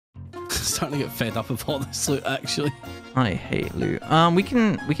starting to get fed up of all this loot, actually. I hate loot. We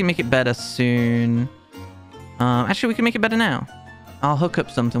can make it better soon. Actually, we can make it better now. I'll hook up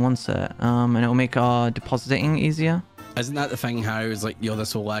something one set, and it'll make our depositing easier. Isn't that the thing, Harry? Was like, yo,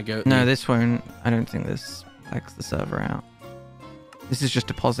 this will lag out. No, this won't. I don't think this lags the server out. This is just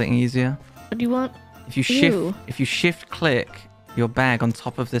depositing easier. What do you want? If you shift click your bag on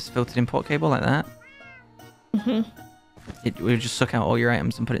top of this filtered import cable like that, it will just suck out all your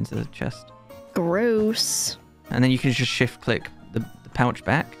items and put it into the chest. Gross. And then you can just shift click the pouch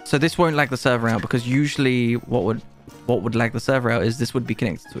back. So this won't lag the server out, because usually what would lag the server out is this would be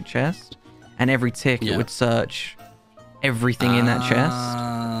connected to a chest, and every tick it would search everything in that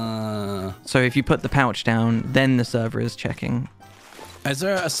chest. So if you put the pouch down, then the server is checking. Is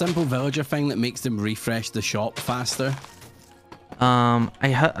there a simple villager thing that makes them refresh the shop faster? So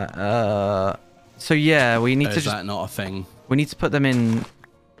yeah, we need to is that not a thing? We need to put them in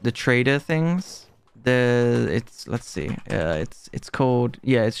the trader things. Let's see. It's called,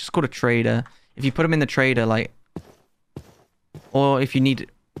 it's just called a trader. If you put them in the trader, like, or if you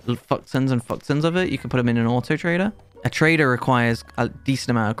need fuck tons and fuck tons of it, you can put them in an auto trader. A trader requires a decent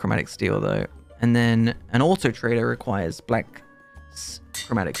amount of chromatic steel though, and then an auto trader requires black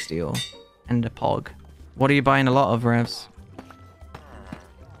chromatic steel and a pog. What are you buying a lot of, Revs?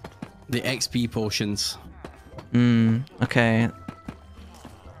 The XP potions. Okay.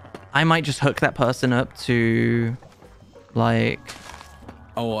 I might just hook that person up to, like...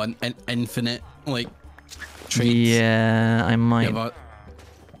 Oh, an infinite, like, traits. Yeah, I might.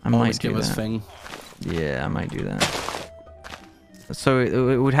 I might do that. Thing. Yeah, I might do that. So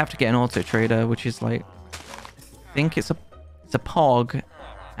it would have to get an auto trader, which is like, I think it's a pog,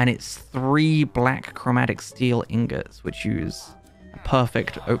 and it's 3 black chromatic steel ingots, which use a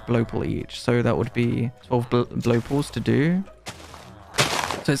perfect oak blowpool each. So that would be 12 blowpools to do.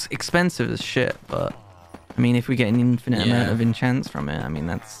 So it's expensive as shit, but I mean, if we get an infinite amount of enchants from it, I mean,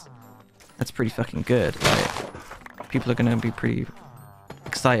 that's pretty fucking good. Like, people are gonna be pretty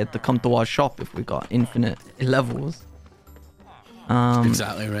excited to come to our shop if we got infinite levels.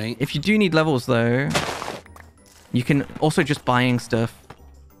 Exactly right. If you do need levels though, you can also just buying stuff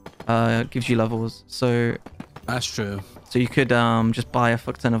gives you levels. So that's true. So you could just buy a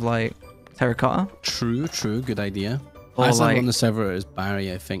fuck ton of like terracotta. True, good idea. Or I like on the server is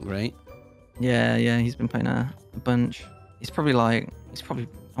Barry, I think, right? Yeah, he's been playing a bunch. He's probably I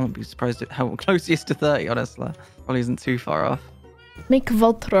won't be surprised at how close he is to 30, honestly. Probably isn't too far off. Make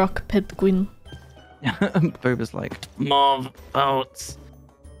Valtrak, Pedguin. Boba's like, more votes.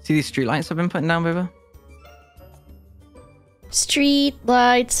 See these street lights I've been putting down, Boba? Street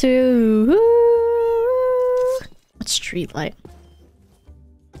lights, ooh. Street light.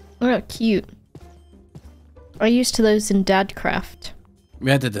 Oh, cute. I'm used to those in Dadcraft. We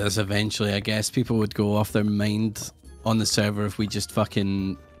had to do this eventually, I guess. People would go off their mind on the server if we just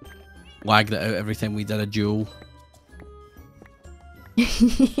fucking lagged it out every time we did a duel.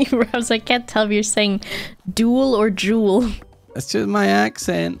 Rose, I can't tell if you're saying duel or jewel. It's just my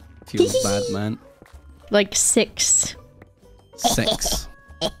accent. Feels bad, man. Like 6. 6.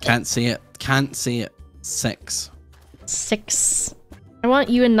 Can't see it. Can't see it. 6. 6. I want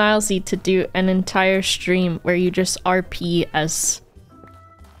you and Nilesy to do an entire stream where you just RP as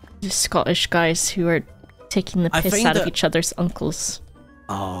the Scottish guys who are taking the piss out of each other's uncles.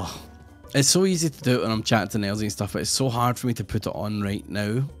 Oh. It's so easy to do it when I'm chatting to Nelsy and stuff, but it's so hard for me to put it on right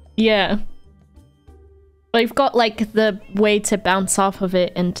now. Yeah. But you've got like the way to bounce off of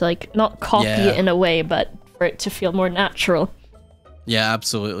it and to, like, not copy it in a way, but for it to feel more natural. Yeah,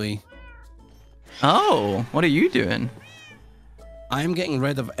 absolutely. Oh, what are you doing? I'm getting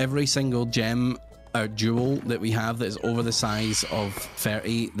rid of every single gem or jewel that we have that is over the size of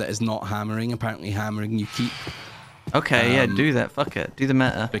 30 that is not hammering. Apparently hammering you keep. Okay, yeah, do that. Fuck it. Do the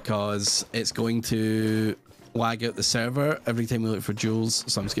meta. Because it's going to lag out the server every time we look for jewels,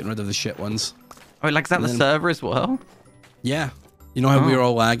 so I'm just getting rid of the shit ones. Oh, like that the server as well? Yeah. You know how we're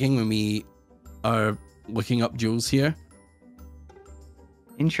all lagging when we are looking up jewels here?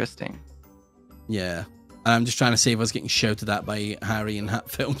 Interesting. Yeah. And I'm just trying to save us getting shouted at by Harry and Hat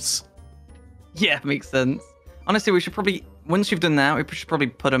Films. Yeah, makes sense. Honestly, we should probably, once you've done that, we should probably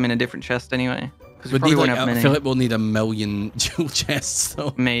put them in a different chest anyway. Because we probably won't have many. I feel like we'll need a million jewel chests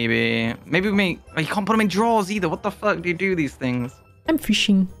though. Maybe we make, oh, you can't put them in drawers either. What the fuck do you do these things? I'm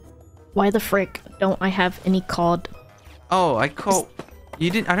fishing. Why the frick don't I have any cod? Oh, I caught, you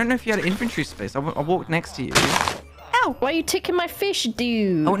didn't, I don't know if you had inventory space. I walked next to you. Ow, why are you taking my fish,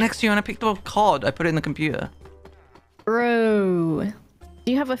 dude? I went next to you and I picked up a cod. I put it in the computer. Bro.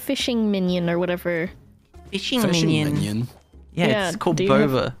 Do you have a fishing minion or whatever? Fishing minion? Yeah, it's called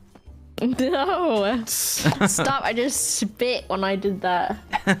Bova. No. Stop, I just spit when I did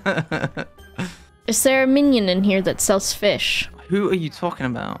that. Is there a minion in here that sells fish? Who are you talking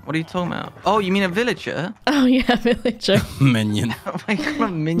about? What are you talking about? Oh, you mean a villager? Oh yeah, villager. Minion. Oh my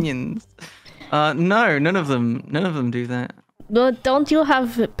god, minions. No, none of them do that. Well, don't you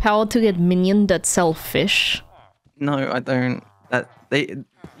have power to get minion that sell fish? No, I don't.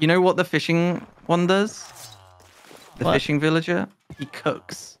 You know what the fishing one does? The What? fishing villager? He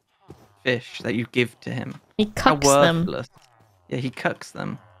cooks fish that you give to him. He How cooks them. worthless. Yeah, he cooks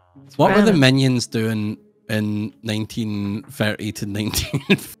them. What were the random. minions doing in 1930 to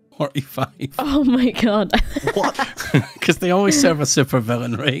 1945? Oh my god. What? Because they always serve a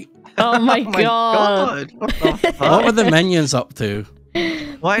supervillain, right? Oh my Oh my god. god. What the What fuck? were the minions up to?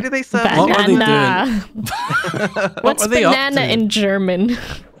 Why do they serve? What were they Banana. What What's were they up banana to? in German?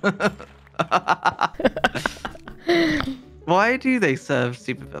 Why do they serve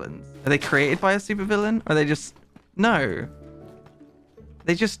supervillains? Are they created by a supervillain? Or are they just... No.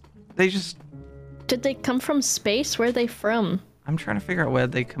 They just... Did they come from space? Where are they from? I'm trying to figure out where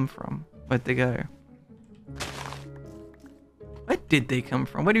they come from. Where'd they go? Where did they come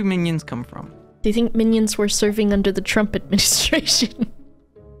from? Where do minions come from? Do you think minions were serving under the Trump administration?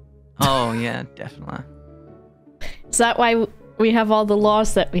 Oh, yeah, definitely. Is that why we have all the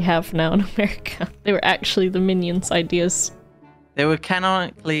laws that we have now in America? They were actually the minions' ideas. They were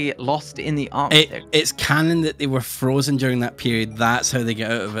canonically lost in the Arctic. It's canon that they were frozen during that period. That's how they get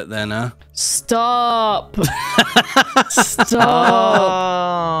out of it then, huh? Stop! Stop!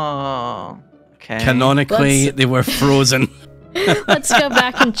 Oh, okay. Canonically, Let's- they were frozen. Let's go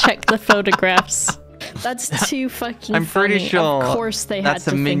back and check the photographs. That's too fucking I'm pretty funny. sure Of course they had that's to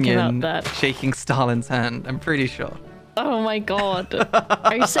a think minion about that. shaking Stalin's hand. I'm pretty sure. Oh my god.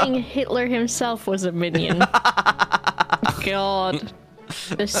 Are you saying Hitler himself was a minion? God.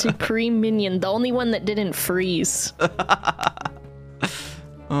 The supreme minion. The only one that didn't freeze.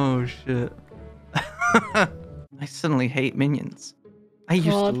 Oh shit. I suddenly hate minions. I used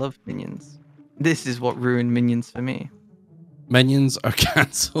God. to love minions. This is what ruined minions for me. Minions are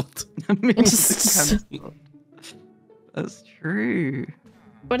cancelled. Minions are cancelled. That's true.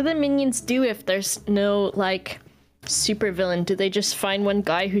 What do the minions do if there's no, like, supervillain? Do they just find one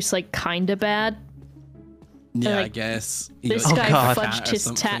guy who's, like, kinda bad? Yeah, I like, guess. This Oh, guy God. fudged his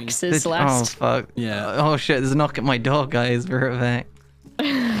Something. taxes Oh last. fuck. Yeah. Oh shit, there's a knock at my door, guys. Be right back.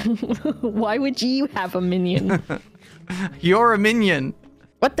 Why would you have a minion? You're a minion.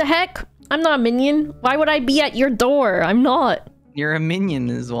 What the heck? I'm not a minion. Why would I be at your door? I'm not. You're a minion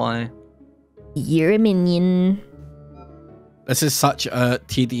is why. You're a minion. This is such a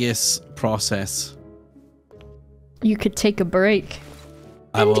tedious process. You could take a break.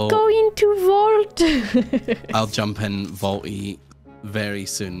 I And will. go into vault. I'll jump in Vaulty very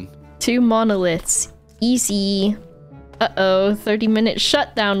soon. 2 monoliths. Easy. Uh-oh, 30-minute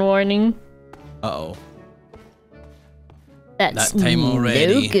shutdown warning. Uh-oh. That's That time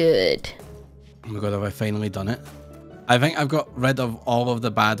already. no good. Oh my god, have I finally done it? I think I've got rid of all of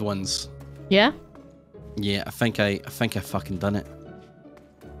the bad ones. Yeah? Yeah, I think I fucking done it.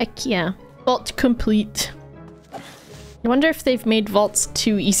 Heck yeah. Vault complete. I wonder if they've made vaults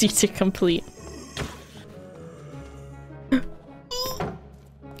too easy to complete.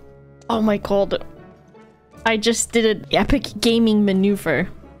 Oh my god. I just did an epic gaming maneuver.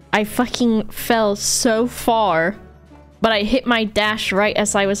 I fucking fell so far, but I hit my dash right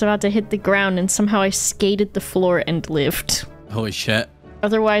as I was about to hit the ground and somehow I skated the floor and lived. Holy shit.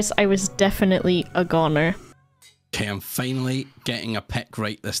 Otherwise, I was definitely a goner. Okay, I'm finally getting a pick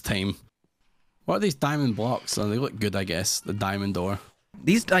right this time. What are these diamond blocks? Oh, they look good, I guess. The diamond door.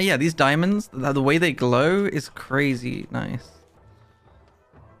 These diamonds, the way they glow is crazy nice.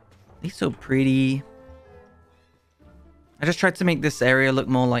 They're so pretty. I just tried to make this area look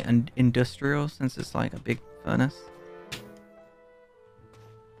more like industrial since it's like a big furnace.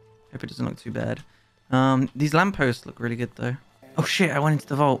 Hope it doesn't look too bad. These lampposts look really good though. Oh shit, I went into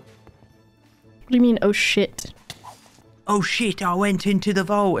the vault. What do you mean, oh shit? Oh shit, I went into the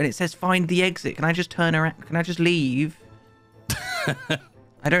vault and it says find the exit. Can I just turn around? Can I just leave?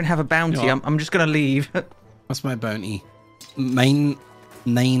 I don't have a bounty. Yeah. I'm just gonna leave. What's my bounty? Mine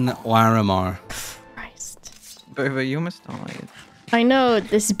 9 Larimar. Christ. Bova, you almost died. I know,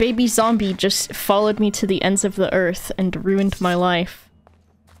 this baby zombie just followed me to the ends of the earth and ruined my life.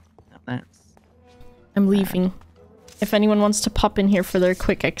 That's... I'm leaving. If anyone wants to pop in here for their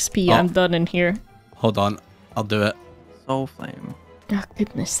quick XP, Oh. I'm done in here. Hold on. I'll do it. Soul Flame. Oh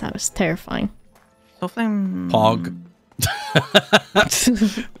goodness, that was terrifying. Soul Flame... Pog.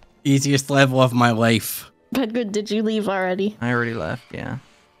 Easiest level of my life. But good, did you leave already? I already left, yeah.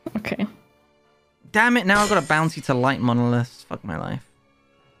 Okay. Damn it, now I've got a bounty to light monoliths. Fuck my life.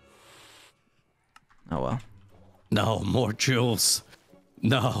 Oh well. No, more jewels.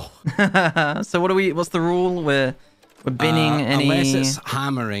 No. So what's the rule? We're binning any... Unless it's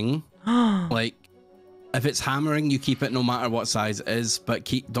hammering. Like, if it's hammering, you keep it no matter what size it is, but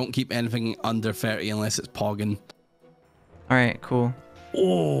don't keep anything under 30 unless it's pogging. Alright, cool.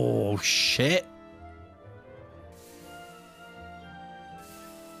 Oh, shit.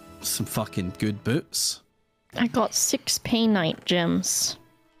 Some fucking good boots. I got 6 Paynite gems.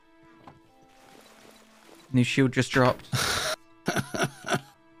 New shield just dropped.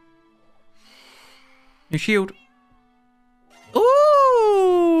 New shield.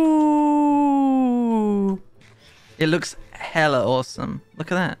 Ooh! It looks hella awesome.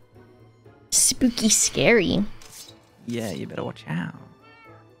 Look at that. Spooky scary. Yeah, you better watch out.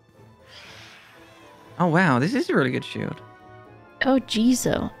 Oh wow, this is a really good shield. Oh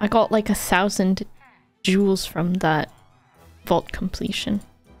jeezo. I got like 1,000 jewels from that vault completion.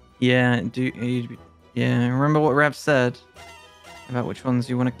 Yeah, yeah, remember what Rav said about which ones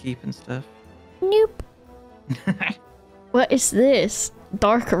you want to keep and stuff. Nope. What is this?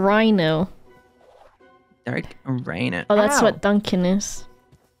 Dark Rhino. Dark Rhino. Oh, that's Ow. what Duncan is.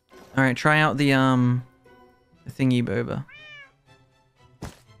 Alright, try out the thingy boba.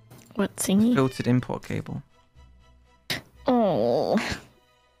 What thingy? Filtered import cable. Oh,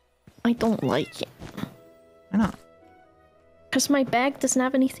 I don't like it. Why not? Because my bag doesn't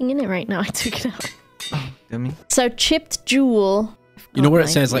have anything in it right now. I took it out. Oh, dummy. So chipped jewel. You know where it Oh,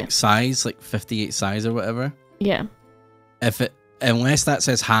 says yeah. like size, like 58 size or whatever? Yeah. Unless that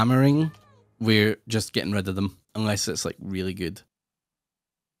says hammering, we're just getting rid of them. Unless it's like really good.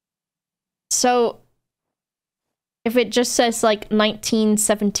 So if it just says like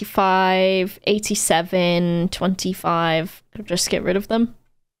 1975, 87, 25, I'll just get rid of them.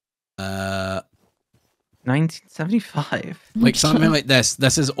 1975. Like something like this.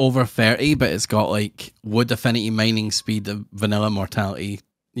 This is over 30, but it's got like wood affinity, mining speed, vanilla mortality,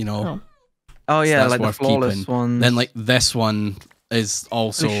 you know. Oh. Oh So yeah, that's like the worth flawless keeping. one. Then like this one is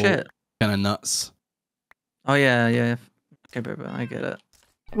also Oh shit. kind of nuts. Oh yeah. Okay, baby, I get it.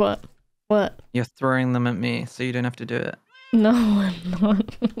 What? What? You're throwing them at me, so you don't have to do it. No, I'm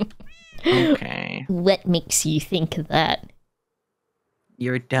not. Okay. What makes you think of that?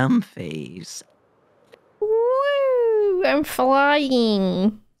 You're a dumb face. Woo! I'm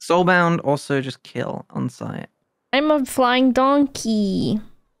flying. Soulbound also just kill on sight. I'm a flying donkey.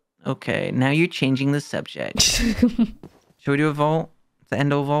 Okay, now you're changing the subject. Should we do a vault? The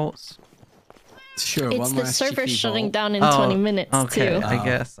endo vaults? Sure, It's one the last server cheeky shutting vault. down in Oh, 20 minutes Okay, too.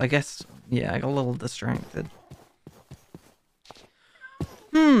 I guess, yeah, I got a little distracted.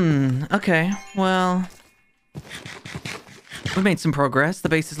 Okay, well... We've made some progress. The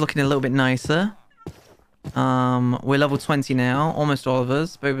base is looking a little bit nicer. We're level 20 now, almost all of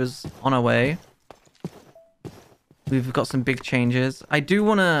us. Boba's on our way. We've got some big changes. I do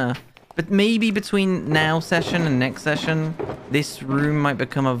want to... But maybe between now session and next session, this room might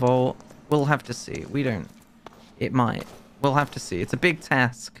become a vault. We'll have to see. We don't... It might. We'll have to see. It's a big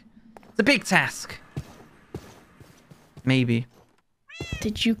task. It's a big task. Maybe.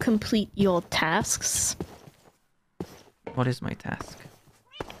 Did you complete your tasks? What is my task?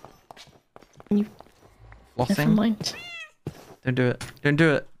 You... Never Flossing? mind. Don't do it. Don't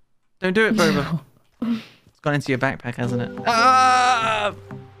do it. Don't do it, Boba. It's gone into your backpack, hasn't it? Ah!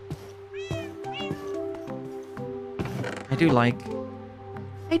 I do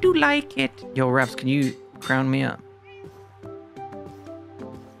like it. Yo, Raps, can you crown me up?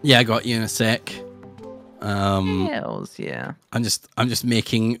 Yeah, I got you in a sec. Hells yeah. I'm just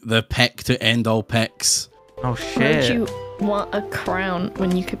making the peck to end all pecks. Oh Why shit. would you want a crown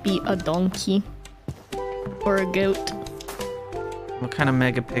when you could be a donkey? Or a goat? What kind of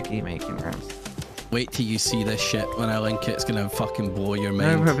mega pick are you making, Raps? Wait till you see this shit when I link it. It's gonna fucking blow your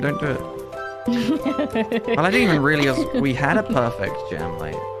No, mind. Boba, don't do it. Well, I didn't even realize we had a perfect gem.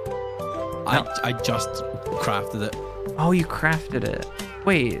 Like, I just crafted it. oh, you crafted it.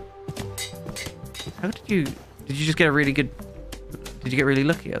 Wait. How did you just get a really good... Did you get really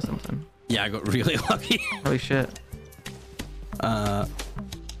lucky or something? Yeah, I got really lucky. Holy shit.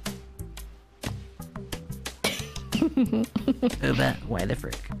 Boba, why the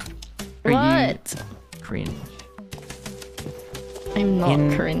frick? Are you What? cringe? I'm not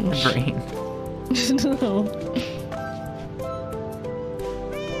In cringe. the brain. No.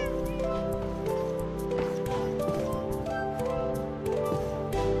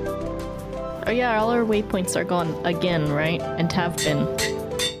 Oh yeah, all our waypoints are gone again, right? And have been.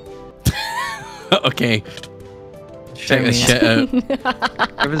 Okay. Check this shit out.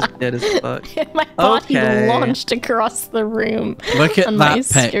 Boba's dead as fuck. My body Okay. launched across the room. Look at on my that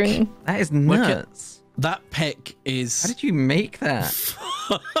pick. screen. That is Look at- nuts. That pick How is did you make that?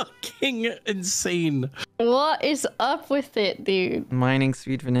 fucking insane. What is up with it, dude? Mining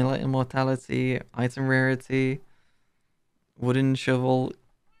speed, vanilla immortality, item rarity, wooden shovel.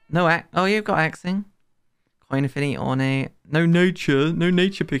 No oh, you've got axing. Coin affinity, ornate. No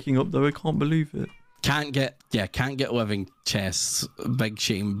nature picking up though. I can't believe it. Can't get living chests. Big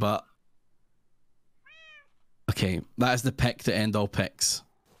shame, but okay, that is the pick to end all picks.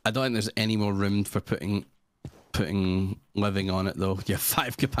 I don't think there's any more room for putting living on it though. Yeah,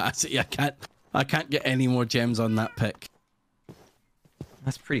 5 capacity. I can't get any more gems on that pick.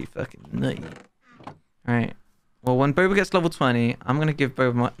 That's pretty fucking nutty. Alright. Well, when Boba gets level 20, I'm going to give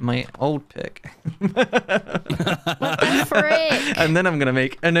Boba my old pick. What the frick? And then I'm going to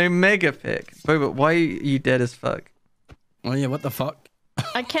make an Omega pick. Boba, why are you dead as fuck? Oh yeah, what the fuck?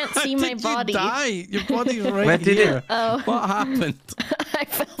 I can't see Did my you body. die? Your body's right Where did here. it? Oh, What happened? I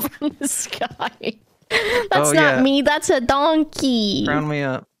fell from the sky. That's Oh, not yeah. me. That's a donkey. Round me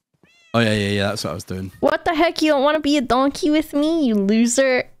up. Oh yeah. That's what I was doing. What the heck? You don't want to be a donkey with me, you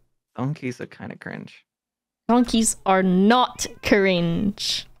loser? Donkeys are kind of cringe. Donkeys are not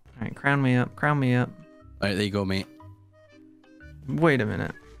cringe. Alright, crown me up. Crown me up. All right, there you go, mate. Wait a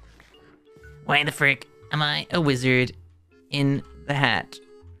minute. Why the frick am I a wizard in the hat?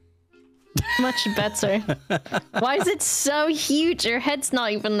 Much better. Why is it so huge? Your head's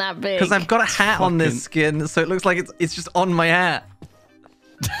not even that big. Because I've got a hat on Fucking- this skin, so it looks like it's just on my hat.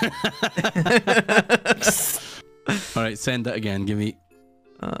 All right, send it again. Give me.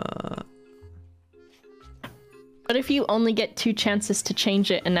 But if you only get 2 chances to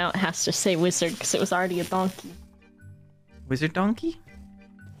change it, and now it has to say wizard because it was already a donkey. Wizard donkey?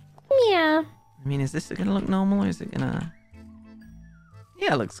 Yeah. I mean, is this gonna look normal or is it gonna...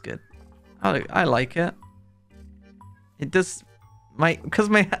 Yeah, it looks good. I like it. It does... Because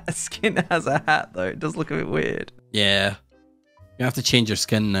my skin has a hat, though, it does look a bit weird. Yeah. You have to change your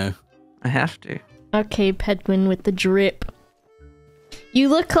skin now. I have to. Okay, Pedguin with the drip. You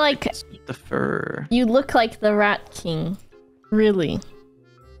look like The fur. you look like the Rat King. Really.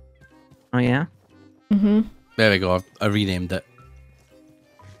 Oh, yeah? Mm-hmm. There we go. I renamed it.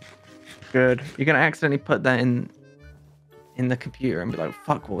 Good. You're gonna accidentally put that in the computer and be like,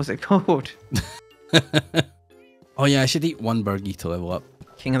 fuck, what was it called? Oh yeah, I should eat 1 burgie to level up.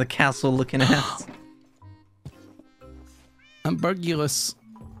 King of the castle looking ass. I'm burgieless.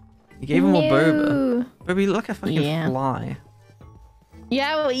 You gave him all Boba. No. Boba, you look like a fucking Yeah. fly.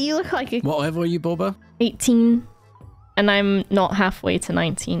 Yeah, well, you look like a What level are you, Boba? 18, and I'm not halfway to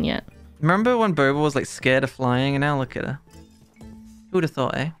 19 yet. Remember when Boba was like scared of flying and now look at her? Who would have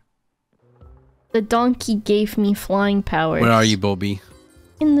thought, eh? The donkey gave me flying powers. Where are you, Bobby?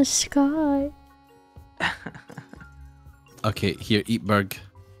 In the sky. Okay, here, eat burg.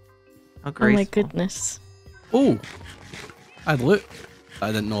 How Oh graceful. my goodness. Oh, I had loot that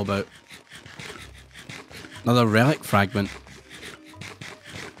I didn't know about. Another relic fragment.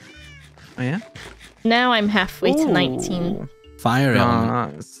 Oh yeah? Now I'm halfway to Ooh. 19. Fire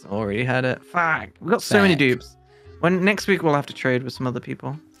element. Nice. Already had it. Fuck. We've got so many Fuck. dupes. When next week we'll have to trade with some other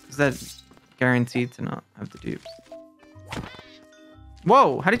people. Because they're guaranteed to not have the dupes.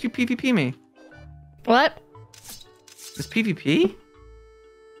 Whoa, how did you PvP me? What? Is PvP?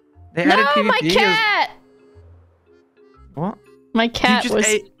 They No, added PvP my cat! What? My cat you was...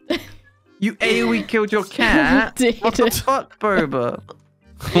 You AoE killed your cat? Did. What the fuck, Boba?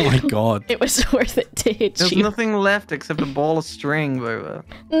 Oh my god. It was worth it to hit There's you. nothing left except a ball of string, Boba.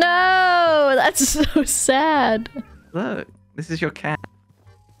 No! That's so sad. Look, this is your cat.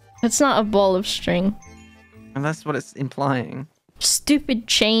 It's not a ball of string. And that's what it's implying. Stupid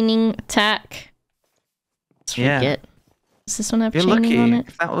chaining attack. Let's Yeah. forget. Does this one have You're chaining on lucky. it?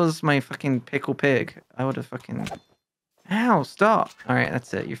 If that was my fucking pickle pig, I would have fucking... Ow, stop. Alright,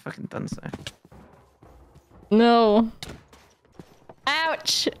 that's it. You're fucking done so. No.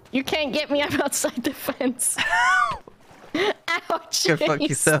 Ouch! You can't get me. I'm outside the fence. Ouch! Go fuck you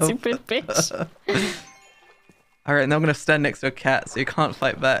yourself. Stupid bitch. Alright, now I'm gonna stand next to a cat so you can't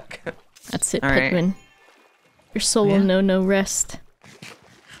fight back. That's it, All right. Pedguin. Your soul will Yeah. know no rest.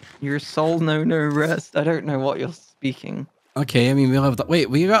 Your soul know no rest. I don't know what you're speaking. Okay, I mean, we'll have that. Wait,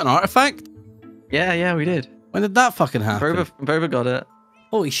 we got an artifact? Yeah, we did. When did that fucking happen? Boba got it.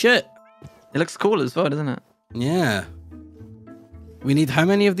 Holy shit. It looks cool as well, doesn't it? Yeah. We need how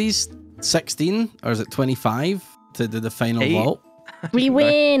many of these? 16? Or is it 25 to do the final 8. vault? We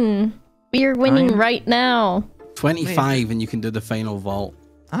win! We are winning Nine. right now. 25 and you can do the final vault.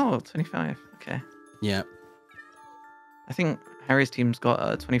 Oh, 25. Okay. Yeah. I think Harry's team's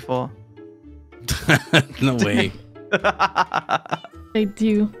got 24. No way. They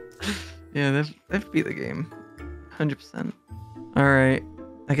do. Yeah, they've beat the game. 100%. All right.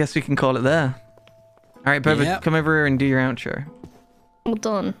 I guess we can call it there. All right, Boba, Yep. come over here and do your outro. Hold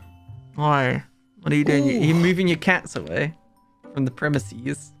on. Why? What are you doing? Ooh. You're moving your cats away from the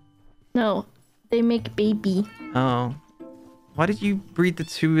premises. No, they make baby. Oh. Why did you breed the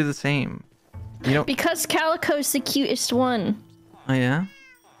two of the same? You don't... Because Calico's the cutest one. Oh, yeah?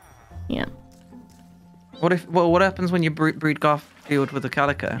 Yeah. What happens when you breed Garfield with a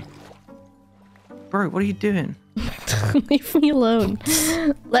calico? Bro, what are you doing? Leave me alone.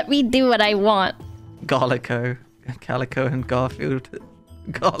 Let me do what I want. Calico and Garfield.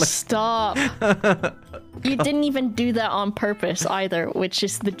 Garlic. Stop. You didn't even do that on purpose either, which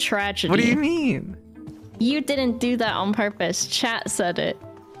is the tragedy. What do you mean? You didn't do that on purpose. Chat said it.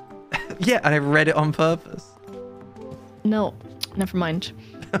 Yeah, and I read it on purpose. No, never mind.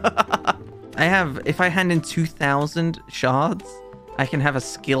 If I hand in 2,000 shards, I can have a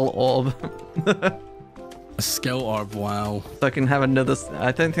skill orb. A skill orb, wow. So I can have another.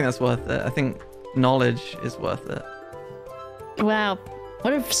 I don't think that's worth it. I think knowledge is worth it. Wow.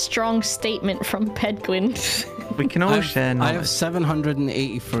 What a strong statement from Pedguin. We can all share I knowledge. have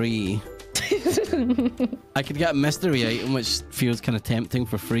 783. I could get a mystery item, which feels kind of tempting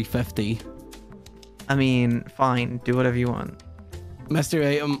for 350. I mean, fine. Do whatever you want.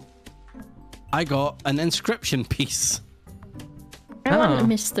 Mystery item. I got an inscription piece. I want Oh. a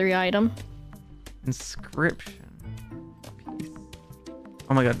mystery item. Inscription. Piece.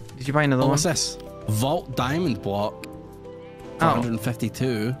 Oh my god. Did you buy another Oh, one? what's this? Vault diamond block.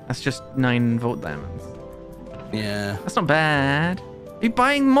 452. That's just 9 volt diamonds. Yeah. That's not bad. You're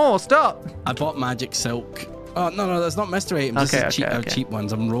buying more. Stop. I bought magic silk. Oh, no, that's not mystery items. Okay, This is okay. cheap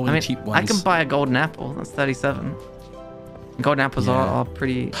ones. I'm rolling cheap I ones. can buy a golden apple. That's 37. Golden apples Yeah. are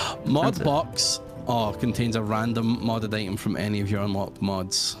pretty Mod expensive. box. Oh, contains a random modded item from any of your unlocked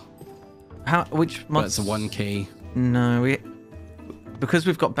mods. Which But mods? it's a 1k. No, because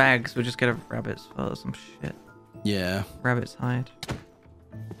we've got bags, we'll just get a rabbit's fur or some shit. Yeah. Rabbit's hide.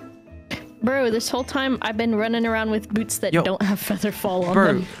 Bro, this whole time I've been running around with boots that Yo. don't have feather fall on Bro,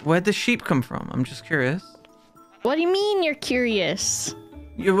 them. where'd the sheep come from? I'm just curious. What do you mean you're curious?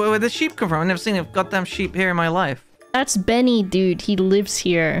 Where'd the sheep come from? I've never seen a goddamn sheep here in my life. That's Benny, dude. He lives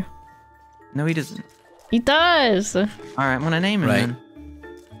here. No, he doesn't. He does. Alright, I'm gonna name him Right. then.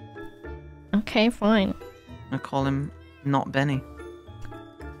 Okay, fine. I call him Not Benny.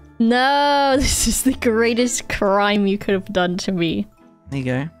 No, this is the greatest crime you could have done to me. There you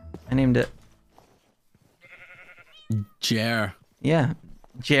go. I named it. Jer. Yeah.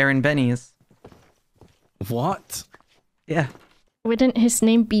 Jaren Benny's. What? Yeah. Wouldn't his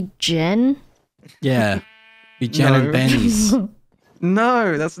name be Jen? Yeah. Be Jen and No. Benny's.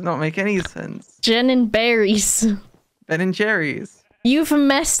 No, that's not make any sense. Jen and Berries. Ben and Jerry's. You've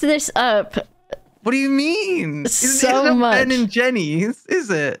messed this up. What do you mean? So it's not much. Ben and Jenny's, is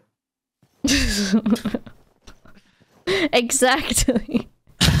it? Exactly.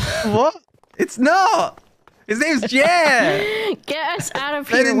 What? It's not. His name's Jer. Get us out of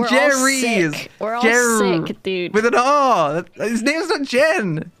Ben here. and We're all Jerry's. sick. We're all Jer- sick, dude. With an R. His name's not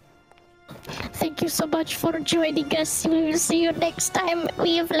Jen. Thank you so much for joining us. We will see you next time.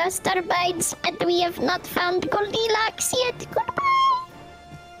 We have lost our minds and we have not found Goldilocks yet. Goodbye.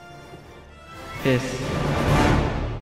 Piss.